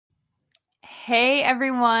Hey,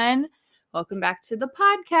 everyone. Welcome back to the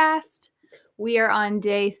podcast. We are on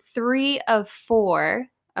day 3 of 4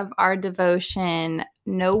 of our devotion,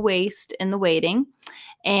 No Waste in the Waiting.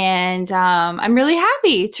 And I'm really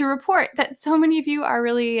happy to report that so many of you are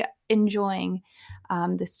really enjoying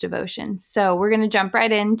this devotion. So we're going to jump right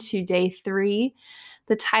into day 3.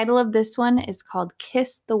 The title of this one is called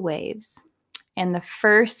Kiss the Waves. And the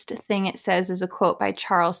first thing it says is a quote by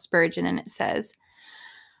Charles Spurgeon, and it says,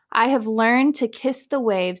 "I have learned to kiss the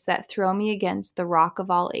waves that throw me against the rock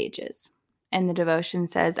of all ages." And the devotion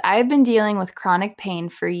says, "I have been dealing with chronic pain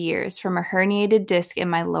for years from a herniated disc in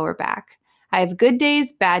my lower back. I have good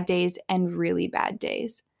days, bad days, and really bad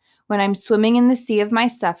days. When I'm swimming in the sea of my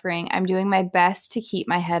suffering, I'm doing my best to keep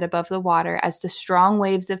my head above the water as the strong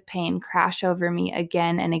waves of pain crash over me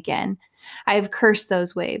again and again. I have cursed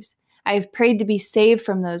those waves. I have prayed to be saved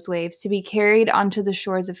from those waves, to be carried onto the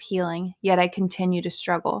shores of healing, yet I continue to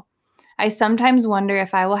struggle. I sometimes wonder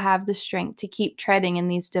if I will have the strength to keep treading in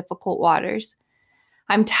these difficult waters.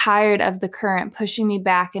 I'm tired of the current pushing me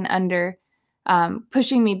back and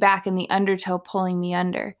the undertow pulling me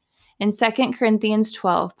under. In 2 Corinthians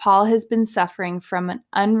 12, Paul has been suffering from an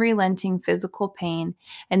unrelenting physical pain,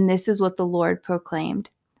 and this is what the Lord proclaimed: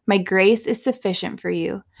 My grace is sufficient for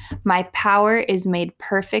you. My power is made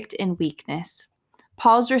perfect in weakness.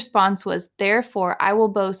 Paul's response was, "Therefore, I will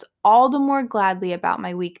boast all the more gladly about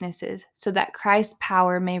my weaknesses, so that Christ's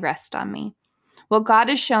power may rest on me." What God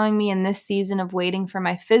is showing me in this season of waiting for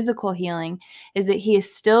my physical healing is that He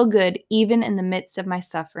is still good even in the midst of my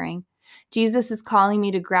suffering. Jesus is calling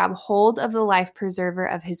me to grab hold of the life preserver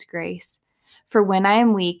of His grace. For when I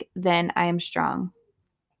am weak, then I am strong.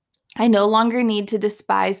 I no longer need to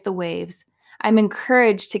despise the waves. I'm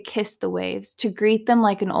encouraged to kiss the waves, to greet them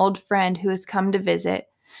like an old friend who has come to visit,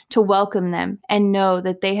 to welcome them and know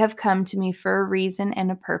that they have come to me for a reason and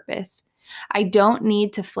a purpose. I don't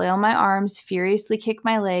need to flail my arms, furiously kick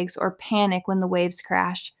my legs, or panic when the waves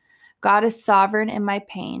crash. God is sovereign in my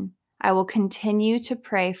pain. I will continue to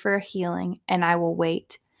pray for a healing, and I will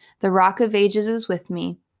wait. The Rock of Ages is with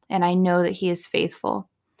me, and I know that He is faithful.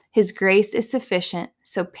 His grace is sufficient,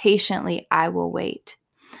 so patiently I will wait.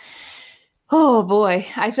 Oh boy,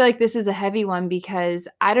 I feel like this is a heavy one because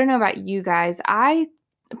I don't know about you guys. I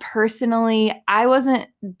wasn't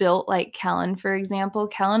built like Kellen, for example.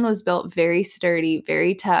 Kellen was built very sturdy,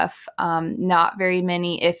 very tough, not very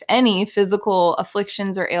many, if any, physical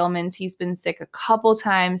afflictions or ailments. He's been sick a couple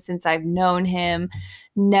times since I've known him.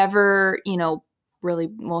 Never,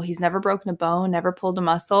 he's never broken a bone, never pulled a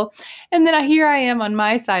muscle. And then here I am on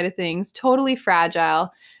my side of things, totally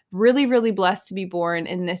fragile, really, really blessed to be born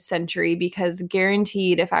in this century, because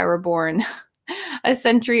guaranteed if I were born a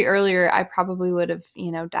century earlier, I probably would have,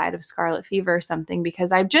 died of scarlet fever or something,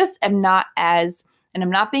 because I just am not and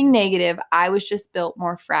I'm not being negative, I was just built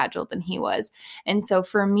more fragile than he was. And so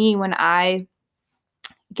for me, when I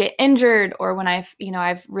get injured or when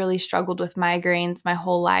I've really struggled with migraines my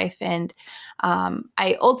whole life. And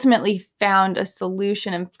I ultimately found a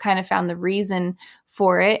solution and kind of found the reason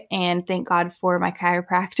for it. And thank God for my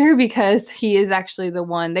chiropractor, because he is actually the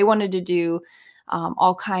one. They wanted to do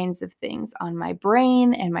all kinds of things on my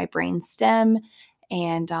brain and my brain stem.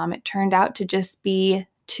 And it turned out to just be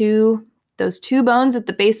those two bones at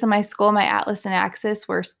the base of my skull, my atlas and axis,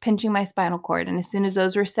 were pinching my spinal cord. And as soon as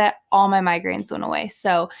those were set, all my migraines went away.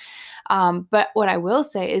 So, but what I will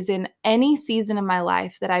say is, in any season of my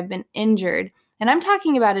life that I've been injured, and I'm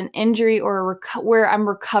talking about an injury or where I'm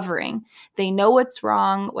recovering, they know what's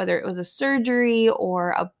wrong, whether it was a surgery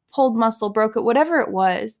or a pulled muscle, broke it, whatever it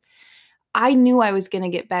was, I knew I was going to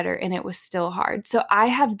get better, and it was still hard. So I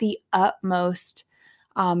have the utmost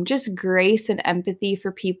just grace and empathy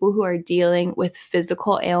for people who are dealing with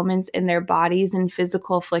physical ailments in their bodies and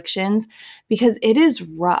physical afflictions, because it is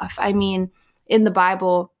rough. I mean, in the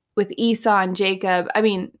Bible with Esau and Jacob,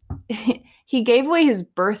 he gave away his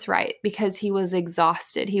birthright because he was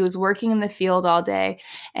exhausted. He was working in the field all day,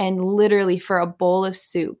 and literally for a bowl of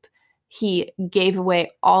soup, he gave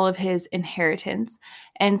away all of his inheritance.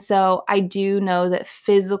 And so I do know that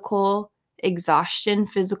physical exhaustion,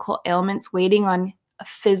 physical ailments, waiting on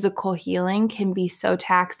physical healing can be so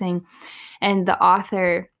taxing. And the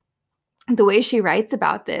author, the way she writes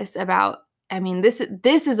about this,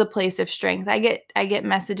 this is a place of strength. I get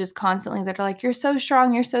messages constantly that are like, "You're so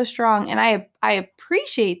strong, you're so strong." And I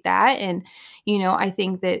appreciate that. And, I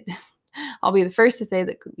think that I'll be the first to say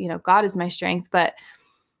that, God is my strength, but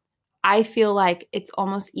I feel like it's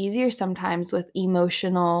almost easier sometimes with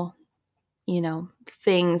emotional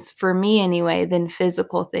things, for me anyway, than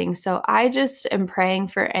physical things. So I just am praying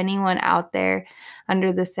for anyone out there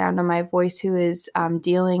under the sound of my voice who is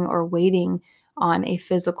dealing or waiting on a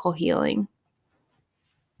physical healing.